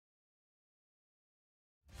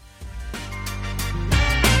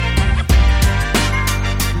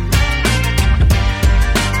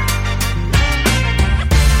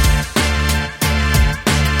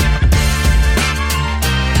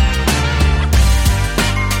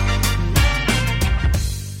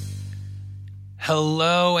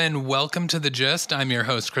Hello and welcome to The Gist. I'm your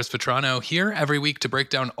host, Chris Vetrano, here every week to break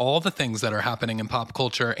down all the things that are happening in pop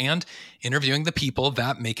culture and interviewing the people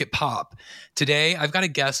that make it pop. Today, I've got a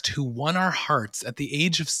guest who won our hearts at the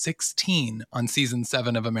age of 16 on season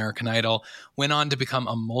 7 of American Idol, went on to become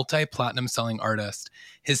a multi-platinum selling artist.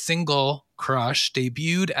 His single, Crush,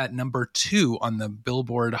 debuted at number 2 on the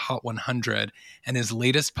Billboard Hot 100, and his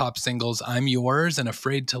latest pop singles, I'm Yours and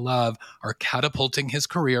Afraid to Love, are catapulting his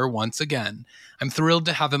career once again. I'm thrilled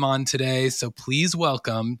to have him on today, so please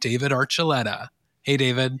welcome David Archuleta. Hey,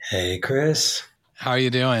 David. Hey, Chris. How are you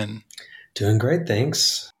doing? Doing great,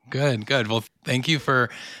 thanks. Good. Well, thank you for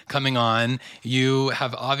coming on. You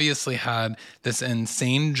have obviously had this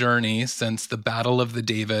insane journey since the Battle of the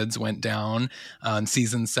Davids went down on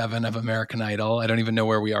season 7 of American Idol. I don't even know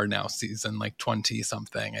where we are now, season like 20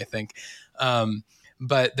 something, I think.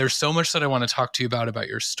 But there's so much that I want to talk to you about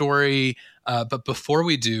your story. But before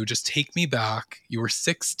we do, just take me back. You were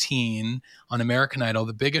 16 on American Idol,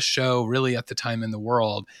 the biggest show really at the time in the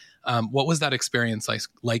world. What was that experience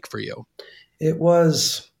like for you? It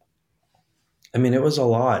was a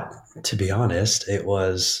lot, to be honest. It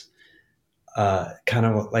was kind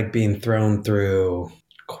of like being thrown through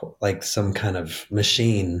like some kind of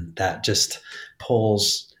machine that just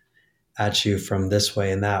pulls at you from this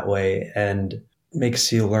way and that way and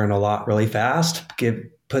makes you learn a lot really fast,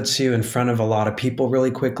 puts you in front of a lot of people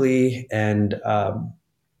really quickly. And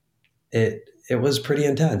it was pretty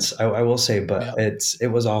intense, I will say, but Yeah.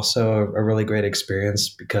 it was also a really great experience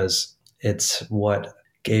because it's what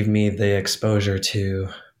gave me the exposure to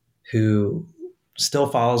who still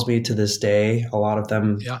follows me to this day. A lot of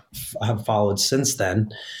them have followed since then,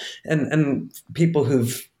 and people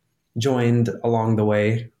who've joined along the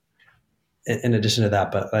way in addition to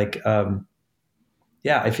that. But like,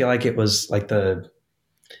 I feel like it was like the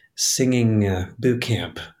singing boot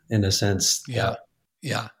camp in a sense. Yeah.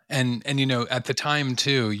 And you know, at the time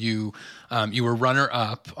too, you were runner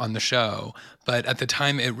up on the show, but at the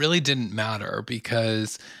time it really didn't matter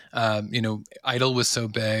because Idol was so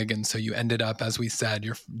big, and so you ended up, as we said,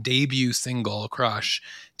 your debut single Crush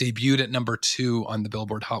debuted at number 2 on the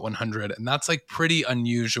Billboard Hot 100, and that's like pretty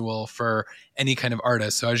unusual for any kind of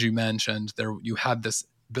artist. So as you mentioned, you had this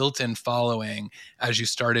built-in following as you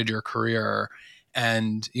started your career.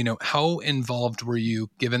 And, how involved were you,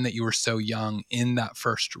 given that you were so young, in that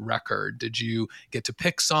first record? Did you get to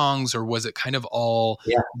pick songs, or was it kind of all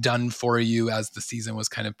done for you as the season was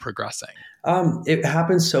kind of progressing? It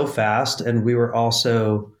happened so fast. And we were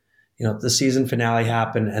also, the season finale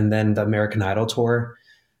happened and then the American Idol tour.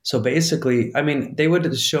 So basically, they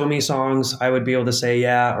would show me songs. I would be able to say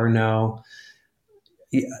yeah or no.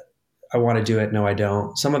 I want to do it. No, I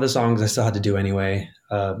don't. Some of the songs I still had to do anyway,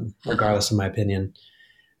 regardless of my opinion.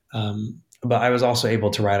 But I was also able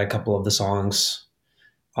to write a couple of the songs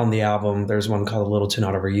on the album. There's one called A Little Too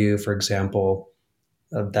Not Over You, for example,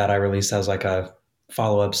 that I released as like a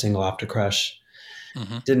follow-up single after Crush.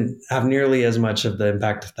 Didn't have nearly as much of the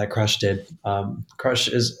impact that Crush did. Crush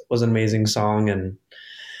was an amazing song,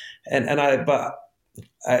 but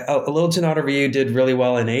A Little Too Not Over You did really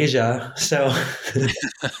well in Asia. So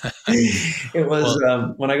it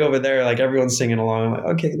was, when I go over there, like everyone's singing along. I'm like,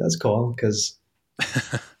 okay, that's cool. Cause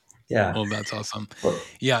yeah. Well, that's awesome.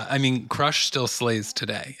 Yeah. Crush still slays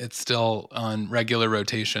today. It's still on regular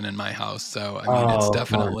rotation in my house. So,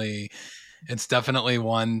 it's definitely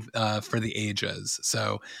one for the ages.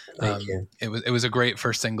 So it was a great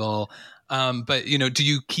first single. But, do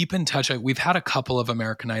you keep in touch? We've had a couple of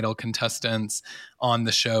American Idol contestants on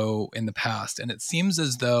the show in the past, and it seems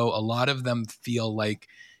as though a lot of them feel like,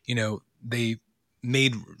 they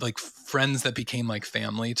made like friends that became like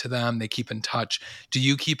family to them. They keep in touch. Do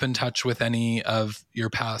you keep in touch with any of your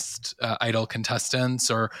past Idol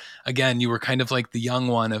contestants? Or again, you were kind of like the young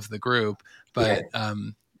one of the group, but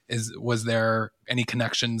was there any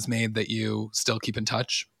connections made that you still keep in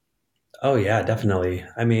touch? Oh yeah, definitely.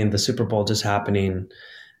 The Super Bowl just happening.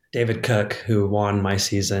 David Cook, who won my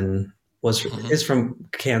season, is from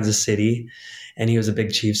Kansas City, and he was a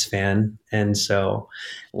big Chiefs fan. And so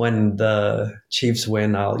when the Chiefs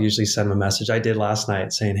win, I'll usually send him a message. I did last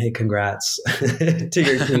night saying, "Hey, congrats to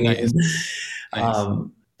your team." Nice.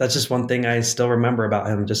 That's just one thing I still remember about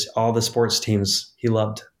him. Just all the sports teams he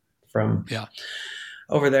loved from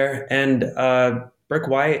over there. And Brooke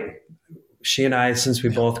White, she and I, since we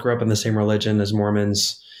both grew up in the same religion as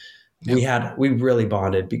Mormons, we really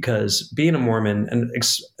bonded because being a Mormon and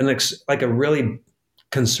like a really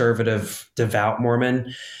conservative, devout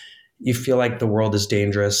Mormon, you feel like the world is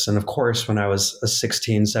dangerous. And of course, when I was a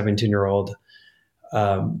 16, 17-year-old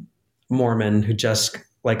Mormon who just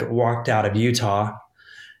like walked out of Utah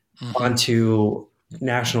Mm-hmm. onto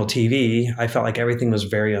national TV, I felt like everything was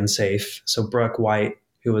very unsafe. So Brooke White,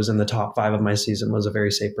 who was in the top 5 of my season, was a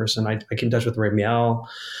very safe person. I came in touch with Ramiel.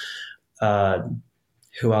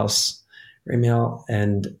 Who else? Ramiel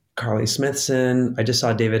and Carly Smithson. I just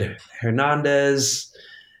saw David Hernandez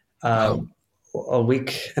uh, Wow. a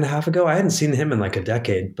week and a half ago. I hadn't seen him in like a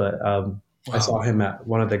decade, but I Wow. saw him at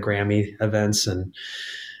one of the Grammy events, and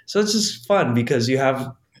so it's just fun because you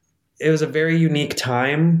have. It was a very unique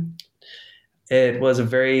time. It's a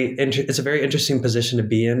very interesting position to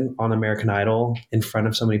be in on American Idol in front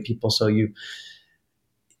of so many people. So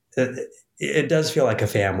it does feel like a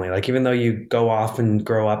family. Like even though you go off and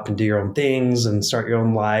grow up and do your own things and start your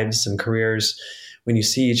own lives and careers, when you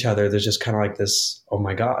see each other, there's just kind of like this. Oh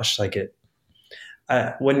my gosh! Like it.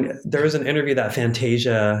 When there was an interview that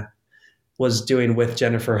Fantasia was doing with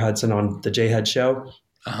Jennifer Hudson on the J Head show,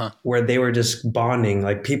 Uh-huh. where they were just bonding.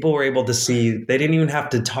 Like people were able to see, they didn't even have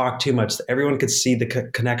to talk too much. Everyone could see the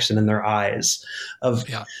connection in their eyes of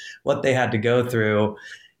Yeah. what they had to go through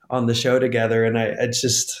on the show together. And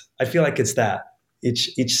I feel like it's that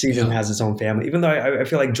each season Yeah. has its own family. Even though I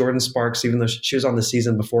feel like Jordan Sparks, even though she was on the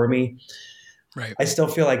season before me, Right. I still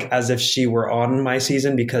feel like as if she were on my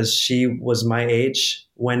season because she was my age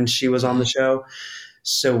when she was on the Mm-hmm. show.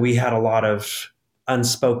 So we had a lot of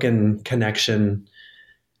unspoken connection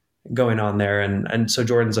going on there. And so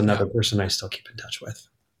Jordan's Yeah. another person I still keep in touch with.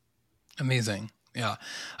 Amazing. Yeah.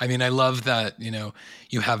 I mean, I love that,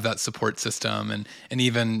 you have that support system and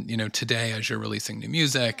even, today as you're releasing new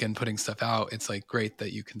music and putting stuff out, it's like great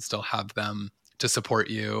that you can still have them to support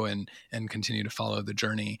you and continue to follow the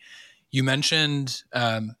journey. You mentioned,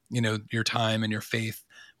 your time and your faith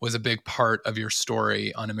was a big part of your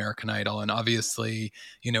story on American Idol. And obviously,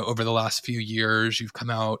 over the last few years, you've come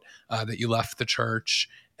out that you left the church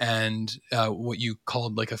and what you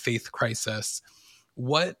called like a faith crisis.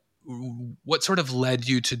 What what sort of led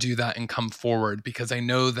you to do that and come forward? Because I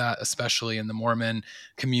know that especially in the Mormon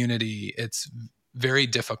community, it's very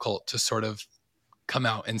difficult to sort of come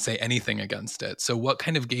out and say anything against it. So what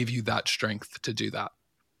kind of gave you that strength to do that?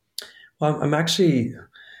 Well, I'm actually,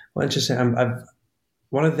 well, interesting.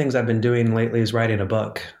 One of the things I've been doing lately is writing a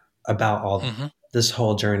book about all Mm-hmm. this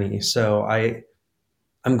whole journey. So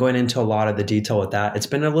I'm going into a lot of the detail with that. It's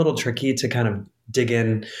been a little tricky to kind of dig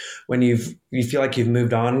in when you feel like you've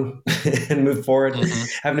moved on and moved forward, Mm-hmm.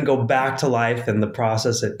 having to go back to life and the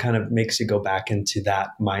process, it kind of makes you go back into that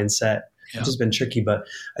mindset, which Yeah. has been tricky. But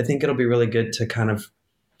I think it'll be really good to kind of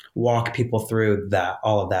walk people through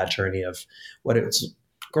all of that journey of what it's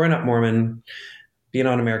growing up Mormon, being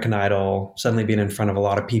on American Idol, suddenly being in front of a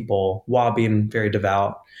lot of people while being very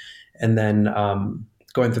devout, and then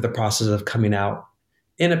going through the process of coming out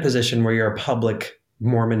in a position where you're a public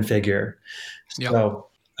Mormon figure. Yeah. So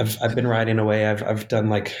I've been writing away. I've done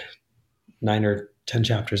like 9 or 10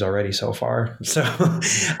 chapters already so far. So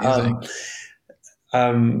Amazing. um,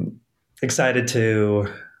 I'm excited to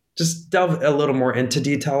just delve a little more into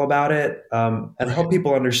detail about it and Right. help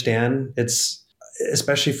people understand. It's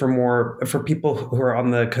especially for people who are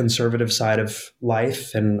on the conservative side of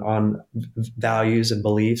life and on values and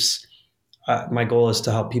beliefs. My goal is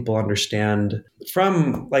to help people understand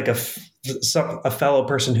from like a fellow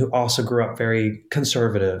person who also grew up very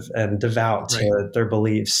conservative and devout Right. to their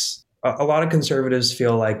beliefs. A lot of conservatives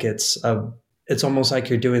feel like it's almost like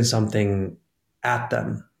you're doing something at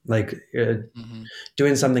them, like Mm-hmm.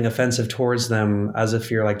 doing something offensive towards them, as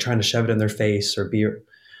if you're like trying to shove it in their face or be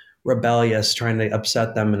rebellious, trying to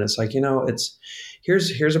upset them. And it's like, it's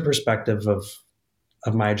here's a perspective of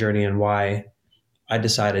my journey and why I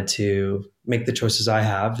decided to make the choices I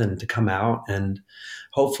have and to come out. And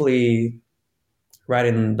hopefully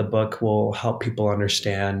writing the book will help people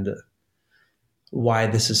understand why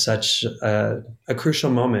this is such a crucial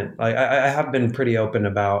moment. I have been pretty open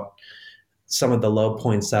about some of the low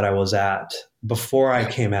points that I was at before I Yeah.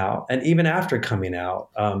 came out and even after coming out.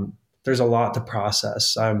 There's a lot to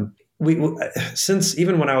process. Since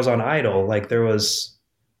even when I was on Idol, like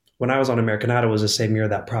when I was on American Idol was the same year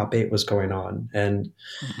that Prop 8 was going on. And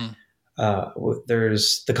Mm-hmm.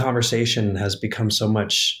 there's the conversation has become so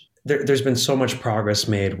much there's been so much progress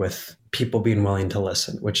made with people being willing to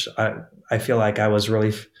listen, which I feel like I was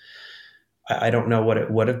really I don't know what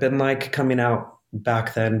it would have been like coming out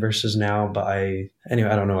back then versus now, but anyway,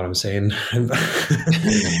 I don't know what I'm saying. I'm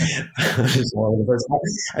just all over the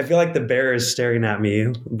place. I feel like the bear is staring at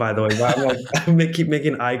me, by the way. But I'm like, I keep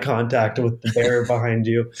making eye contact with the bear behind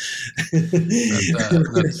you.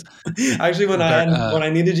 That's Actually, very, when I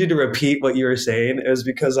needed you to repeat what you were saying, it was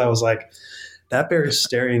because I was like, that bear is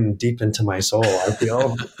staring deep into my soul, I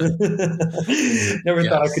feel. Never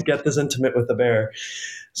thought I yes. could get this intimate with a bear.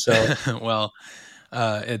 So Well,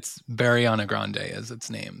 it's Bariana Grande is its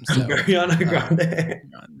name. So, Mariana um, Grande.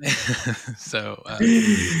 so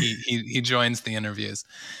he joins the interviews.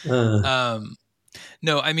 uh, Um,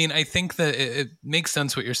 No, I mean, I think that it makes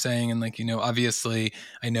sense what you're saying. And, like, obviously,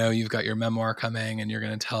 I know you've got your memoir coming and you're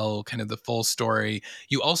going to tell kind of the full story.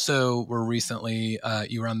 You also were recently,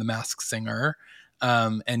 you were on The Masked Singer.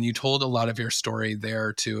 And you told a lot of your story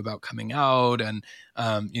there too about coming out. And,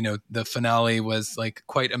 the finale was like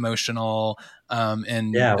quite emotional.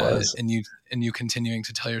 yeah, it was. And you continuing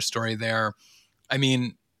to tell your story there. I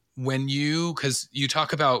mean, because you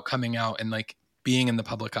talk about coming out and like being in the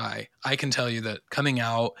public eye, I can tell you that coming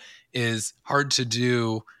out is hard to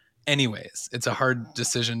do anyways. It's a hard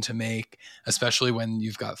decision to make, especially when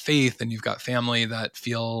you've got faith and you've got family that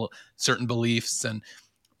feel certain beliefs. And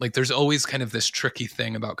like, there's always kind of this tricky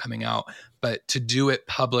thing about coming out, but to do it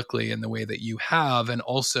publicly in the way that you have, and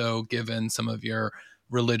also given some of your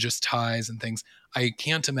religious ties and things, I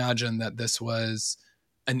can't imagine that this was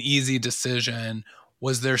an easy decision.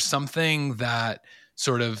 Was there something that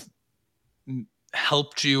sort of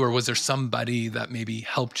helped you, or was there somebody that maybe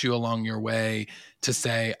helped you along your way to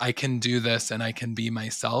say, I can do this and I can be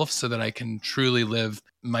myself so that I can truly live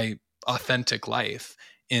my authentic life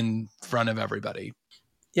in front of everybody?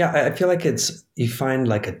 Yeah, I feel like you find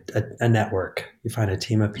like a network. You find a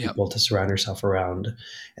team of Yep. people to surround yourself around.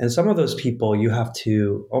 And some of those people you have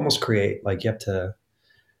to almost create, like you have to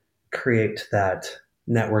create that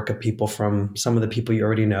network of people from some of the people you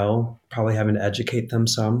already know, probably having to educate them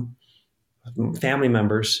some. Family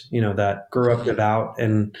members, that grew up Mm-hmm. devout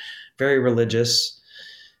and very religious.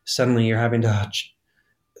 Suddenly you're having to,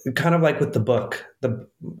 kind of like with the book,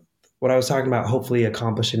 what I was talking about, hopefully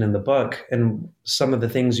accomplishing in the book, and some of the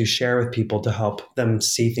things you share with people to help them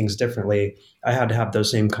see things differently. I had to have those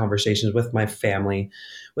same conversations with my family,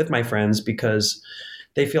 with my friends, because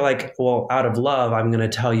they feel like, well, out of love, I'm going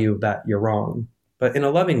to tell you that you're wrong, but in a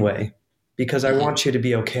loving way, because I Mm-hmm. want you to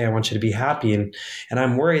be okay. I want you to be happy. And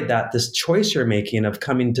I'm worried that this choice you're making of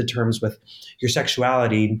coming to terms with your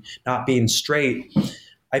sexuality, not being straight,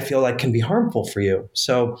 I feel like can be harmful for you.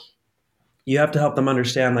 So you have to help them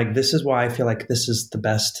understand, like, this is why I feel like this is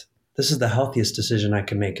the healthiest decision I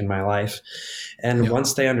can make in my life. And Yep.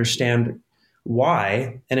 once they understand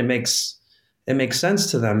why, and it makes sense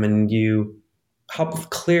to them, and you help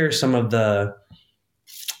clear some of the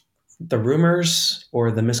rumors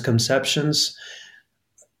or the misconceptions,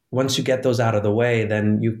 once you get those out of the way,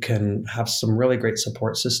 then you can have some really great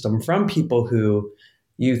support system from people who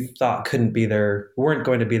you thought couldn't be there, weren't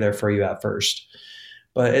going to be there for you at first.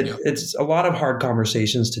 But Yep. it's a lot of hard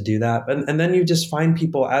conversations to do that. And then you just find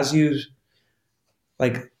people as you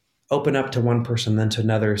like open up to one person, then to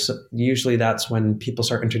another. So usually that's when people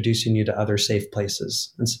start introducing you to other safe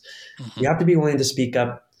places. And Mm-hmm. you have to be willing to speak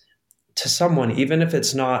up to someone, even if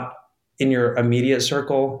it's not in your immediate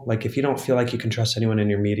circle. Like if you don't feel like you can trust anyone in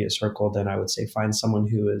your immediate circle, then I would say find someone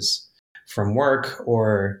who is from work,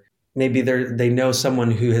 or maybe they know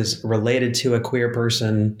someone who is related to a queer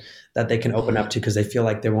person that they can open Mm-hmm. up to, because they feel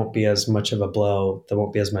like there won't be as much of a blow, there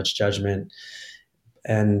won't be as much judgment.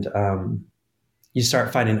 And you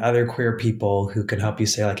start finding other queer people who can help you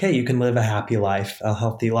say, like, hey, you can live a happy life, a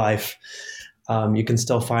healthy life. You can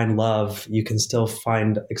still find love. You can still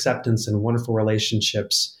find acceptance and wonderful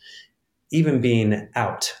relationships, even being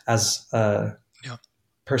out as a Yeah.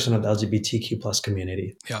 person of the LGBTQ plus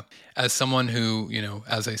community. Yeah. As someone who,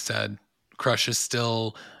 as I said, Crush is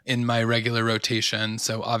still in my regular rotation,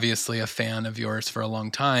 so obviously a fan of yours for a long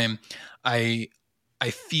time, I I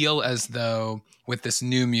feel as though with this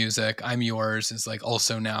new music, I'm Yours is like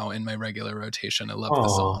also now in my regular rotation. I love the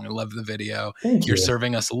Oh, song. I love the video. thank You're you.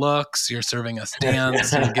 serving us looks, you're serving us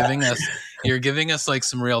dance, you're giving us like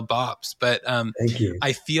some real bops. But Thank you.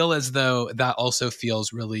 I feel as though that also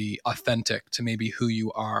feels really authentic to maybe who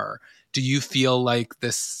you are. Do you feel like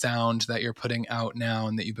this sound that you're putting out now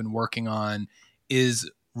and that you've been working on is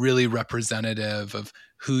really representative of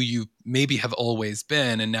who you maybe have always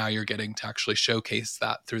been, and now you're getting to actually showcase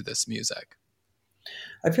that through this music?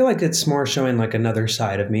 I feel like it's more showing like another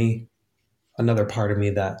side of me, another part of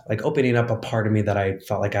me, that like opening up a part of me that I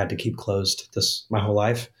felt like I had to keep closed this my whole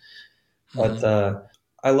life. Mm-hmm. But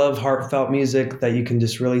I love heartfelt music that you can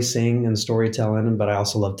just really sing and storytelling, but I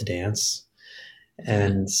also love to dance. Mm-hmm.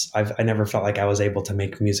 And I never felt like I was able to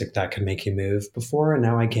make music that can make you move before, and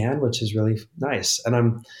now I can, which is really nice. And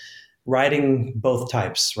I'm writing both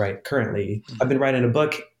types right currently. I've Mm-hmm. been writing a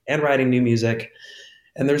book and writing new music,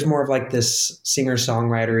 and there's more of like this singer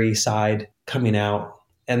songwritery side coming out,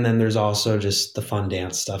 and then there's also just the fun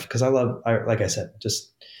dance stuff, because like I said,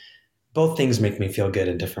 just both things make me feel good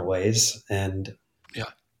in different ways. And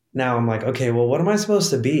Yeah. now I'm like, okay, well, what am I supposed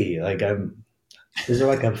to be? Like, is there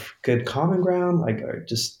like a good common ground? Like, or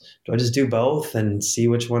just do I just do both and see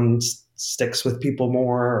which one sticks with people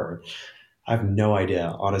more? Or, I have no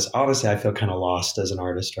idea. Honestly, I feel kind of lost as an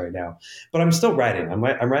artist right now. But I'm still writing. I'm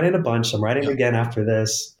writing a bunch. I'm writing Yeah. again after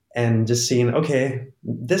this, and just seeing. Okay,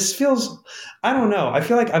 this feels. I don't know. I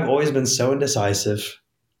feel like I've always been so indecisive,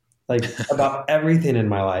 like about everything in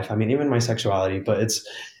my life. I mean, even my sexuality. But it's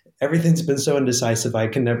everything's been so indecisive. I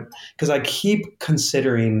can never because I keep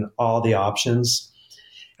considering all the options,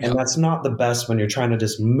 and Yeah. that's not the best when you're trying to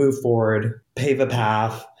just move forward, pave a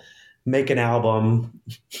path, make an album.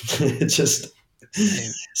 It's just Right.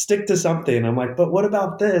 stick to something. I'm like, but what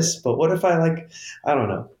about this? But what if I like, I don't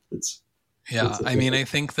know. It's Yeah. I mean, I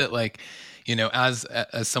think that like, as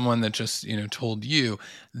someone that just, told you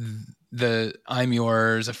the I'm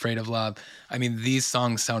yours, afraid of love. I mean, these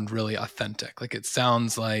songs sound really authentic. Like it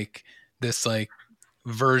sounds like this like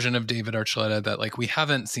version of David Archuleta that like we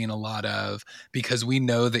haven't seen a lot of because we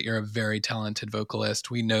know that you're a very talented vocalist.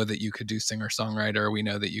 We know that you could do singer-songwriter. We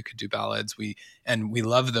know that you could do ballads. We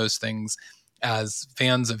love those things as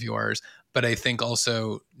fans of yours. But I think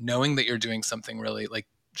also knowing that you're doing something really like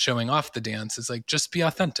showing off the dance is like just be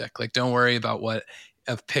authentic. Like don't worry about what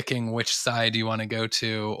of picking which side you want to go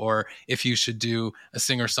to or if you should do a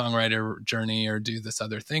singer-songwriter journey or do this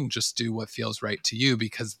other thing. Just do what feels right to you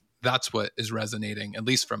because that's what is resonating, at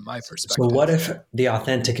least from my so what perspective. if the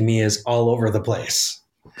authentic me is all over the place?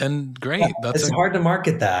 Then Yeah, great. That's it's a hard to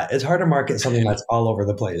market that. It's hard to market something that's all over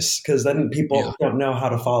the place because then yeah, people don't know how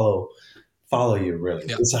to follow you really.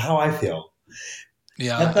 yeah, It's how I feel.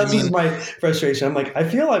 yeah. I That's just mean, my frustration. I'm like, I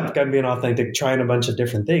feel like I'm being authentic, trying a bunch of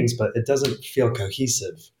different things, but it doesn't feel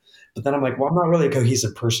cohesive. But then I'm like, well, I'm not really a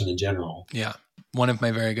cohesive person in general. yeah. One of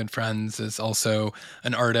my very good friends is also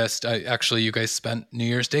an artist. Actually, you guys spent New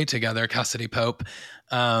Year's Day together, Cassidy Pope.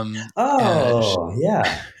 And Oh,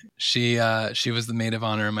 yeah. she was the maid of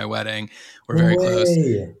honor in my wedding. We're No very close,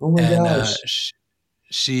 way. Oh my and gosh.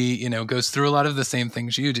 she goes through a lot of the same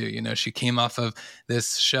things you do. She came off of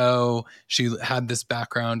this show, she had this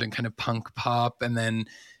background in kind of punk pop, and then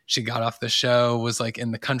she got off the show, was like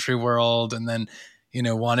in the country world, and then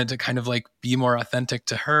wanted to kind of like be more authentic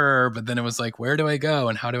to her, but then it was like, where do I go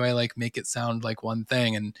and how do I like make it sound like one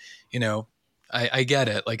thing? And you know I get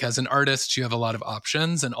it. Like as an artist, you have a lot of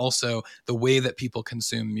options, and also the way that people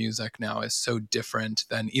consume music now is so different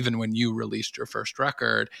than even when you released your first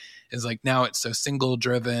record. Is like now it's so single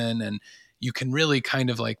driven, and you can really kind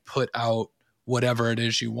of like put out whatever it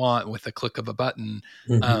is you want with a click of a button.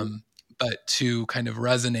 Hmm. Um, but to kind of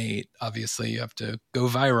resonate, obviously, you have to go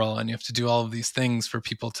viral and you have to do all of these things for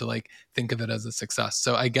people to like think of it as a success.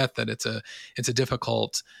 So I get that it's a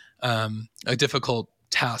difficult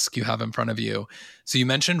task you have in front of you. So you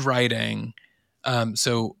mentioned writing.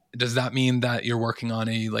 So does that mean that you're working on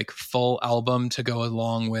a like full album to go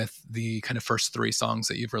along with the kind of first three songs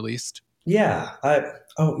that you've released? Yeah. I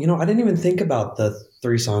didn't even think about the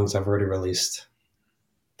 3 songs I've already released.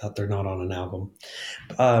 That they're not on an album.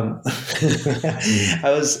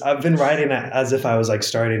 I've been writing as if I was like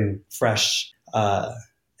starting fresh.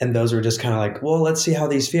 And those were just kind of like, well, let's see how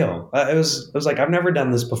these feel. It was like, I've never done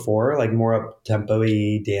this before, like more up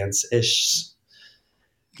tempo-y dance ish.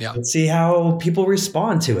 Yeah. Let's see how people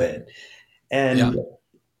respond to it. Yeah. And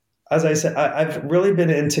as I said, I've really been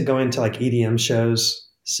into going to like EDM shows.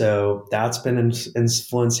 So that's been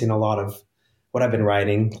influencing a lot of what I've been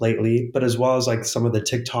writing lately, but as well as like some of the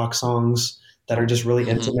TikTok songs that are just really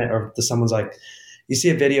Mm-hmm. intimate, or someone's like, you see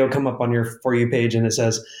a video come up on your For You page and it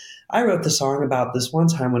says, I wrote the song about this one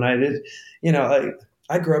time when I did, like,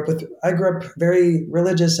 I grew up very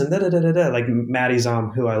religious and da da da da da, like Maddie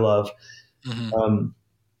Zom, who I love. Mm-hmm. Um,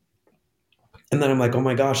 and then I'm like, oh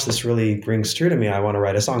my gosh, this really rings true to me. I want to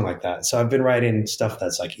write a song like that. So I've been writing stuff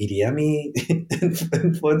that's like EDM-y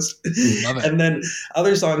influenced, Love it. and then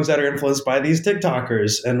other songs that are influenced by these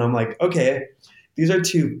TikTokers. And I'm like, okay, these are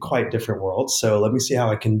two quite different worlds. So let me see how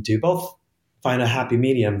I can do both, find a happy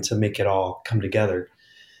medium to make it all come together.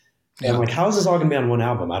 And I'm Yeah. like, how is this all going to be on one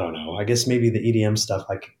album? I don't know. I guess maybe the EDM stuff,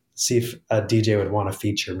 like see if a DJ would want to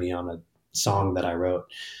feature me on a song that I wrote.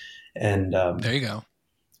 And There you go.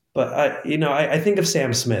 but I think of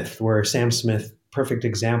Sam Smith, where Sam Smith, perfect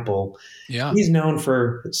example. Yeah. He's known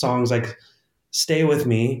for songs like "Stay with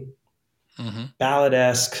Me," Mm-hmm.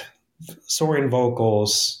 ballad-esque, soaring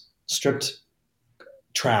vocals, stripped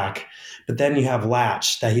track. But then you have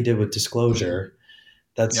 "Latch" that he did with Mm-hmm. Disclosure.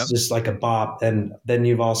 That's Yep. just like a bop. And then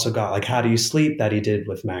you've also got like "How Do You Sleep" that he did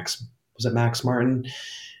with Max. Was it Max Martin?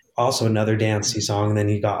 Also another dancey song. And then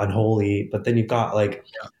you got "Unholy." But then you've got like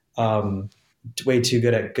Yeah. um, "Way Too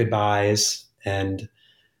Good at Goodbyes" and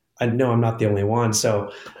I know I'm not the only one. So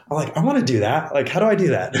I'm like, I want to do that. Like, how do I do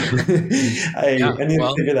that? Yeah. I need to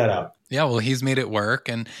Well, figure that out. yeah, well, he's made it work.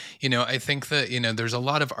 And, I think that, there's a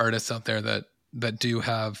lot of artists out there that do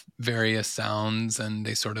have various sounds and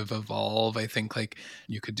they sort of evolve. I think like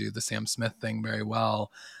you could do the Sam Smith thing very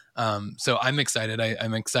well. So I'm excited.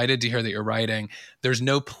 I'm excited to hear that you're writing. There's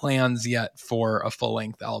no plans yet for a full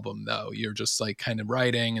length album though. You're just like kind of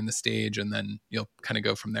writing in the stage and then you'll kind of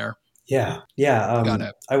go from there. Yeah. Yeah. Got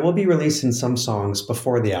it. I will be releasing some songs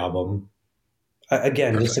before the album.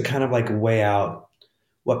 Again, just to Perfect. kind of like weigh out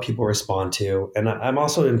what people respond to. And I'm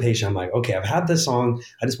also impatient. I'm like, okay, I've had this song.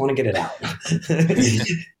 I just want to get it out.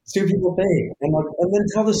 See what people think, and then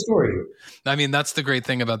tell the story. I mean, that's the great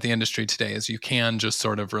thing about the industry today is you can just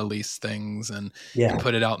sort of release things and Yeah,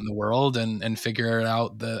 put it out in the world and figure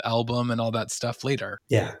out the album and all that stuff later.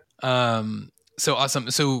 yeah. Um, so awesome.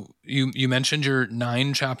 So you mentioned you're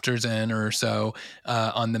 9 chapters in or so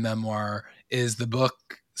on the memoir. Is the book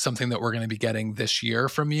something that we're going to be getting this year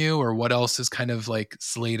from you, or what else is kind of like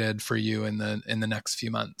slated for you in the next few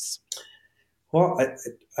months? Well,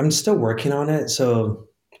 I'm still working on it, so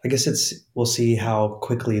I guess we'll see how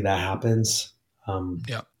quickly that happens.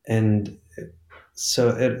 Yeah. And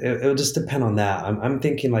so it'll just depend on that. I'm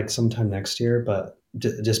thinking like sometime next year, but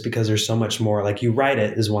just because there's so much more, like you write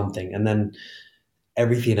it is one thing, and then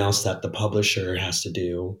everything else that the publisher has to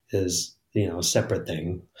do is, a separate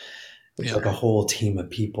thing. It's Yeah. like a whole team of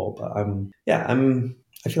people. But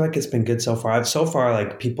I feel like it's been good so far. So far,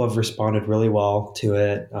 like people have responded really well to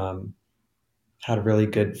it. Had really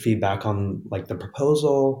good feedback on like the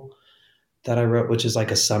proposal that I wrote, which is like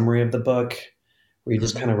a summary of the book, where you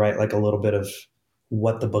just Hmm. kind of write like a little bit of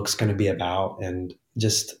what the book's going to be about, and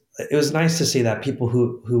just it was nice to see that people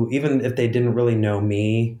who even if they didn't really know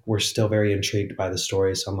me were still very intrigued by the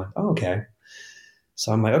story. So I'm like, oh, okay.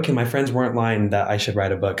 So I'm like, okay, my friends weren't lying that I should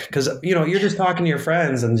write a book, because you're just talking to your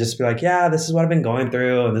friends and just be like, yeah, this is what I've been going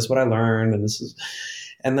through, and this is what I learned, and this is,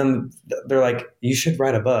 and then they're like, you should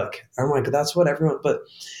write a book. I'm like, that's what everyone. But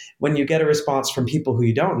when you get a response from people who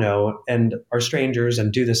you don't know and are strangers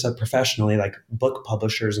and do this professionally, like book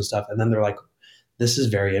publishers and stuff, and then they're like, this is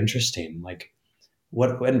very interesting. Like,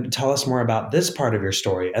 what? And tell us more about this part of your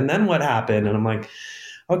story, and then what happened? And I'm like,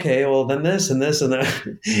 okay, well then this and this and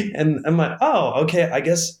that, and I'm like, oh, okay, I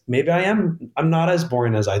guess maybe I'm not as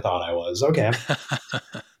boring as I thought I was. Okay.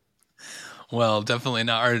 Well, definitely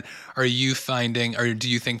not. Are you finding, or do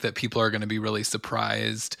you think that people are going to be really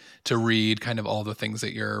surprised to read kind of all the things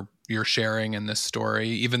that you're sharing in this story,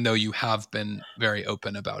 even though you have been very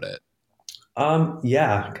open about it?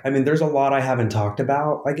 Yeah, I mean, there's a lot I haven't talked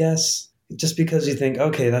about, I guess, just because you think,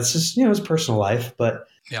 okay, that's just, it's personal life, but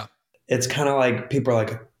Yeah. it's kind of like people are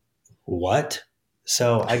like, what?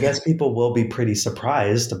 So I guess people will be pretty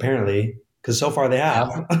surprised, apparently, because so far they Yeah.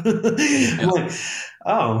 have. I'm Yeah. like,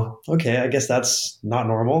 oh, okay, I guess that's not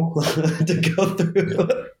normal to go Yeah.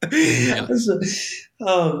 through. Yeah. So,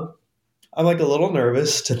 um, I'm like a little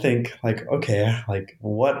nervous to think like, okay, like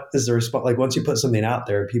what is the response? Like once you put something out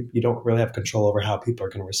there, people, you don't really have control over how people are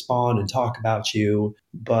going to respond and talk about you.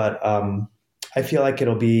 But I feel like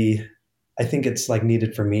I think it's like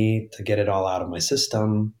needed for me to get it all out of my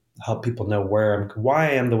system, help people know why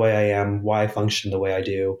I am the way I am, why I function the way I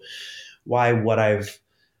do, why what I've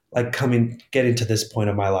like getting to this point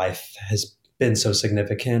of my life has been so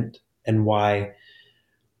significant, and why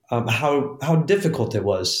how difficult it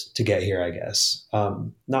was to get here. I guess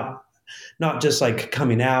not just like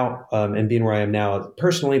coming out and being where I am now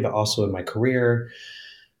personally, but also in my career.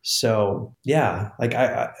 So yeah, like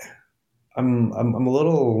I'm a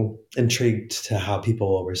little intrigued to how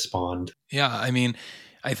people will respond. Yeah. I mean,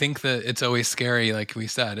 I think that it's always scary, like we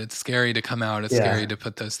said, it's scary to come out, it's scary Yeah, to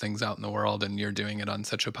put those things out in the world, and you're doing it on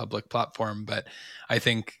such a public platform. But I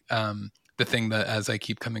think the thing that, as I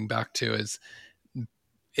keep coming back to, is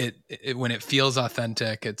it when it feels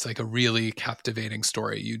authentic, it's like a really captivating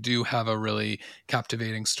story. You do have a really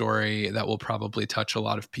captivating story that will probably touch a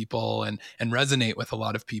lot of people and resonate with a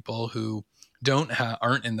lot of people who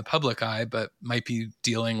aren't in the public eye, but might be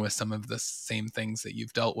dealing with some of the same things that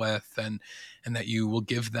you've dealt with, and that you will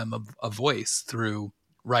give them a voice through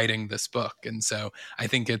writing this book. And so I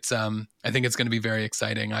think it's going to be very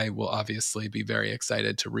exciting. I will obviously be very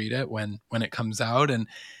excited to read it when it comes out and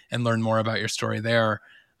learn more about your story there.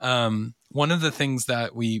 One of the things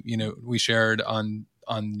that we shared on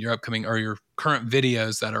your upcoming or your current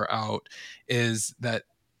videos that are out is that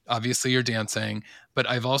obviously you're dancing, but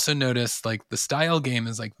I've also noticed like the style game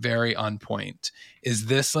is like very on point. Is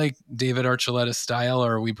this like David Archuleta's style,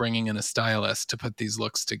 or are we bringing in a stylist to put these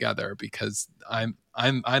looks together? Because I'm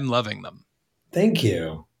loving them. thank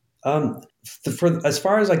you. Um, for as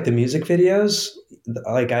far as like the music videos,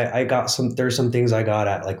 like I got some. There's some things I got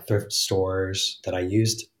at like thrift stores that I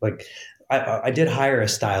used. Like I did hire a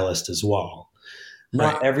stylist as well.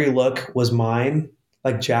 Right. Not every look was mine.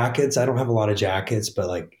 Like jackets, I don't have a lot of jackets, but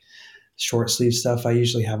like short sleeve stuff, I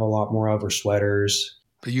usually have a lot more of, or sweaters.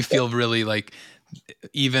 But you feel really like,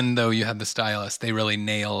 even though you had the stylist, they really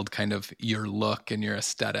nailed kind of your look and your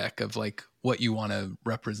aesthetic of like what you want to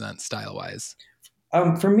represent style wise.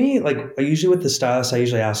 For me, like I usually with the stylist, I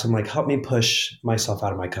usually ask them like, help me push myself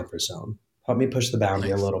out of my comfort zone. Help me push the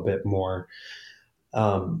boundary a Nice. little bit more.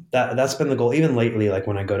 That's been the goal. Even lately, like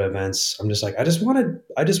when I go to events, I'm just like, I just want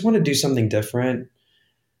to do something different.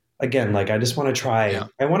 Again, like I just want to try. Yeah.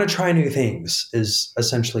 I want to try new things. Is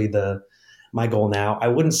essentially the my goal now. I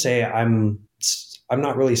wouldn't say I'm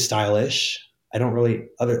not really stylish. I don't really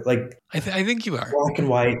other like I think you are. black and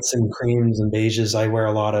whites and creams and beiges. I wear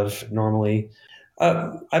a lot of normally.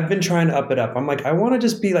 I've been trying to up it up. I'm like, I want to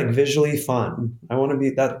just be like visually fun. I want to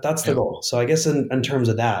be that. That's the Yeah. goal. So I guess in terms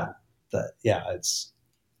of that, yeah, it's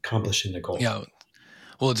accomplishing the goal. Yeah.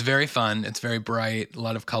 Well, it's very fun. It's very bright, a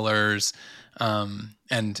lot of colors.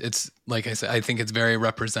 And it's like I said, I think it's very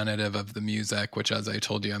representative of the music, which, as I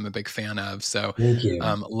told you, I'm a big fan of. So, Thank you.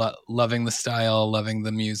 loving the style, loving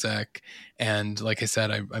the music. And like I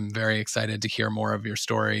said, I'm very excited to hear more of your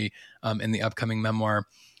story in the upcoming memoir.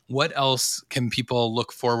 What else can people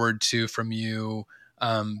look forward to from you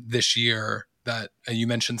this year? That you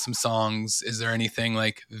mentioned some songs. Is there anything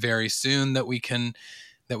like very soon that we can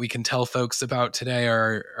tell folks about today,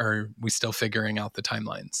 or are we still figuring out the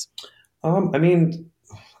timelines? I mean,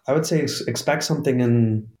 I would say expect something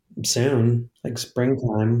in soon, like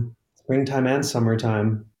springtime and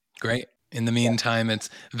summertime. Great. In the meantime,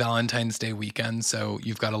 it's Valentine's Day weekend, so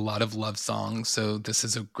you've got a lot of love songs. So this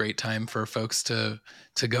is a great time for folks to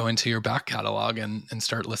go into your back catalog and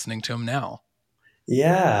start listening to them now.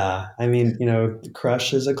 Yeah, I mean,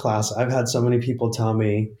 Crush is a class. I've had so many people tell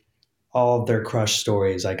me all of their crush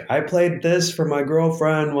stories. Like, I played this for my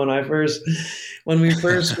girlfriend when we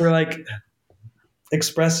first were like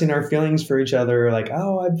expressing our feelings for each other. Like,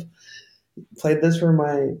 oh, I've played this for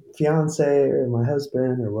my fiance or my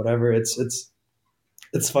husband or whatever. It's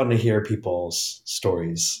fun to hear people's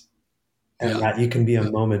stories, and Yeah. that you can be a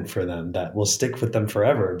moment for them that will stick with them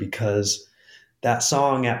forever because that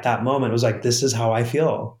song at that moment was like, this is how I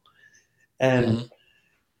feel. And Mm-hmm.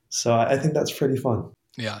 so I think that's pretty fun.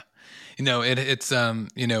 Yeah. It's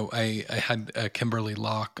I had Kimberly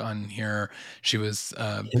Locke on here. She was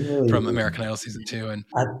from Kimberly, American Idol season 2, and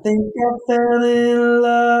I think I fell in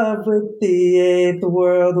love with the eighth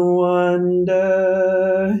world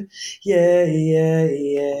wonder. Yeah, yeah,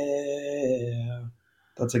 yeah.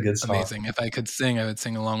 That's a good song. amazing. If I could sing, I would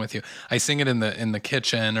sing along with you. I sing it in the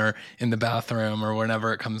kitchen or in the bathroom or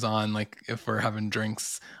whenever it comes on. Like if we're having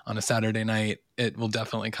drinks on a Saturday night, it will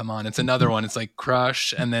definitely come on. It's another one. It's like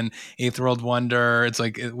Crush and then Eighth World Wonder. It's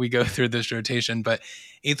like we go through this rotation, but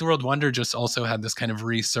Eighth World Wonder just also had this kind of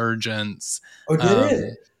resurgence. Oh, did Um,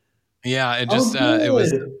 it? yeah, it Oh, just good.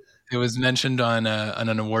 it was mentioned on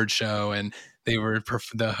an award show, and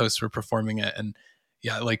the hosts were performing it, and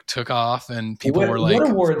yeah, it like took off, and people were What like,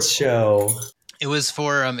 awards show? it was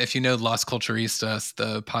for if you know Las Culturistas,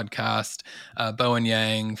 the podcast, Bo and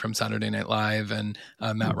Yang from Saturday Night Live and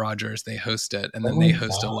Matt Rogers, they host it, and Oh then my they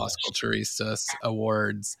host a Las gosh. Culturistas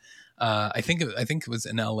awards. I think it was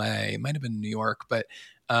in L.A. It might have been New York, but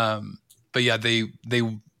yeah, they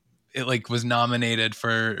it like was nominated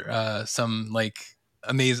for some like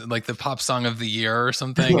amazing, like the pop song of the year or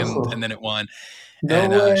something, and then it won. No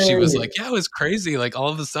And she was way. like, yeah, it was crazy, like all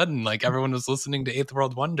of a sudden like everyone was listening to Eighth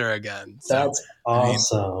World Wonder again. So That's I mean,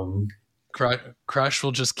 awesome. Crush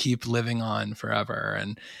will just keep living on forever,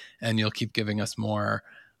 and you'll keep giving us more.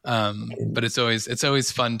 But it's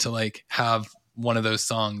always fun to like have one of those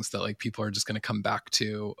songs that like people are just going to come back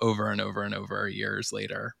to over and over and over years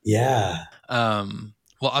later. Yeah.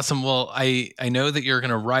 Well, awesome. Well, I know that you're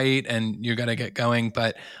going to write and you're going to get going,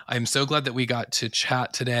 but I'm so glad that we got to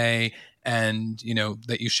chat today, and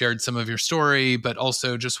that you shared some of your story, but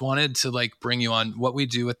also just wanted to like bring you on. What we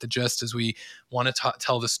do at the Gist is we want to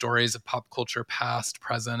tell the stories of pop culture, past,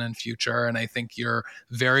 present, and future. And I think you're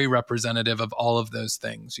very representative of all of those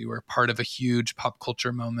things. You were part of a huge pop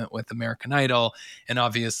culture moment with American Idol, and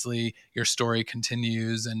obviously your story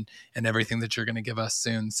continues, and everything that you're going to give us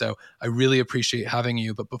soon. So I really appreciate having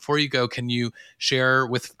you. But before you go, can you share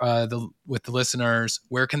with the listeners,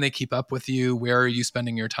 where can they keep up with you? Where are you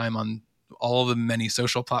spending your time all the many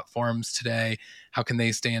social platforms today, how can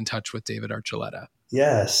they stay in touch with David Archuleta?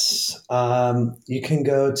 Yes. You can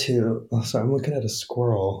go to, oh, sorry, I'm looking at a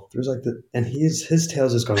squirrel. There's like and his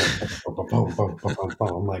tail's just going like, boom, boom, boom, boom, boom, boom,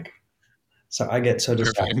 boom. I'm like, so I get so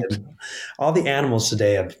Perfect. distracted. All the animals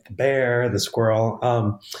today, the bear, the squirrel,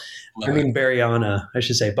 Love it. Bariana, I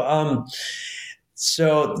should say. But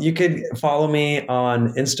so you could follow me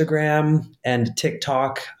on Instagram and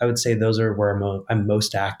TikTok. I would say those are where I'm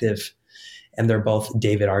most active, and they're both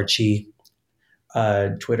David Archie.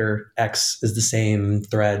 Twitter, X is the same,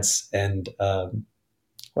 Threads, and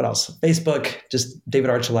what else? Facebook, just David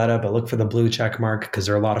Archuleta, but look for the blue check mark because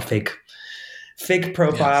there are a lot of fake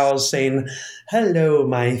profiles Yes. saying, "Hello,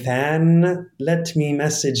 my fan. Let me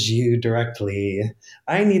message you directly.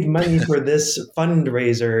 I need money for this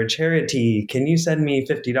fundraiser charity. Can you send me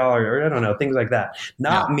 $50?" Or I don't know, things like that. Yeah.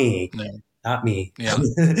 Not me. No. Not me. Yeah.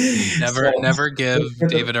 So Never give look for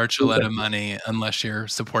David the Archuleta money unless you're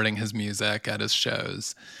supporting his music at his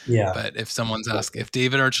shows. yeah. But if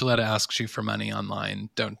David Archuleta asks you for money online,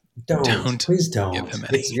 don't Please give don't. him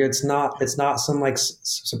any. It's not some like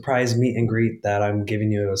surprise meet and greet that I'm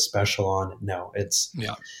giving you a special on. No,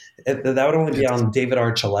 Yeah. that would only be It's on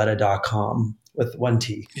davidarchuleta.com with one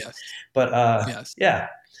T. yes. But Yes. yeah,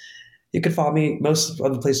 you can follow me. Most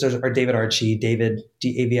of the places are David Archie, David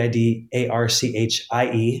DavidArchie,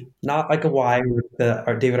 not like a Y with the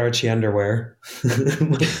David Archie underwear.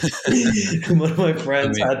 One of my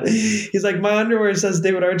friends Funny. he's like, my underwear says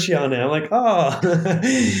David Archie on it. I'm like, oh,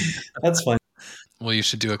 that's fun. Well, you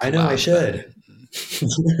should do a I know I collab then. should.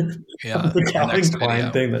 Yeah, The our Calvin next Klein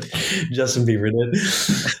video. thing that Justin Bieber did.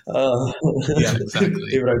 Yeah, exactly.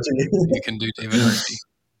 David Archie. You can do David Archie.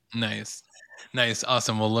 Nice. Nice.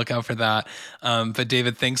 Awesome. We'll look out for that. But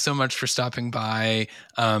David, thanks so much for stopping by.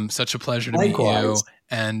 Such a pleasure to meet Likewise.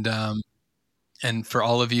 you. And for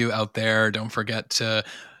all of you out there, don't forget to,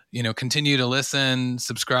 continue to listen,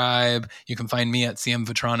 subscribe. You can find me at CM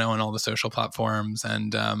Vetrano on all the social platforms.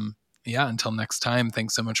 And yeah, until next time,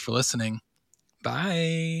 thanks so much for listening.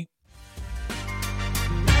 Bye.